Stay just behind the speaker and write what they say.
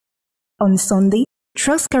On Sunday,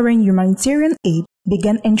 trucks carrying humanitarian aid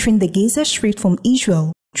began entering the Gaza Strait from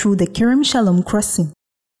Israel through the Kerem Shalom crossing.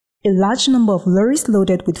 A large number of lorries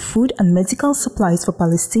loaded with food and medical supplies for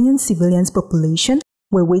Palestinian civilian population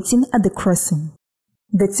were waiting at the crossing.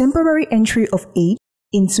 The temporary entry of aid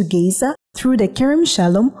into Gaza through the Kerem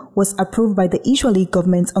Shalom was approved by the Israeli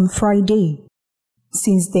government on Friday.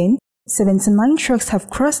 Since then, 79 trucks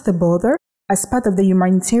have crossed the border as part of the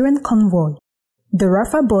humanitarian convoy. The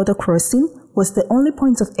Rafah border crossing was the only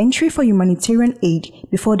point of entry for humanitarian aid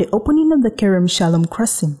before the opening of the Kerem Shalom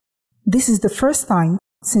crossing. This is the first time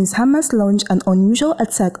since Hamas launched an unusual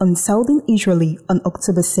attack on southern Israel on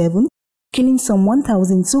October 7, killing some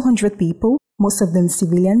 1,200 people, most of them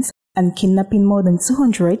civilians, and kidnapping more than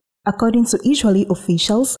 200, according to Israeli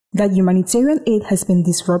officials, that humanitarian aid has been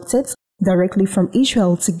disrupted directly from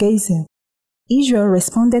Israel to Gaza. Israel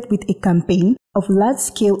responded with a campaign of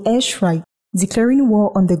large-scale airstrike, declaring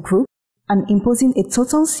war on the group and imposing a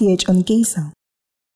total siege on Gaza.